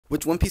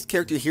Which One Piece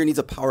character here needs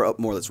a power up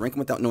more? Let's rank them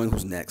without knowing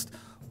who's next.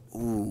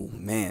 Ooh,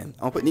 man.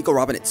 I'll put Nico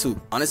Robin at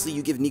 2. Honestly,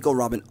 you give Nico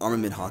Robin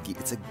armament hockey,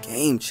 it's a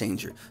game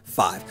changer.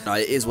 5. No,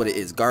 it is what it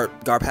is.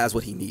 Garp has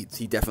what he needs.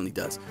 He definitely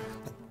does.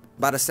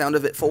 By the sound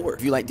of it, 4.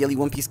 If you like daily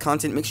One Piece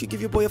content, make sure you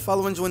give your boy a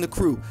follow and join the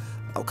crew.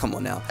 Oh, come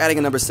on now. Adding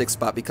a number 6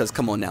 spot because,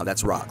 come on now,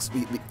 that's rocks.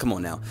 Come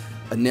on now.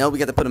 Enel, we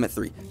got to put him at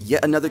 3.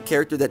 Yet another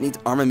character that needs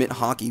armament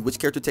hockey. Which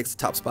character takes the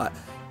top spot?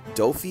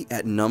 Dofi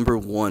at number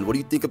 1. What do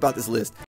you think about this list?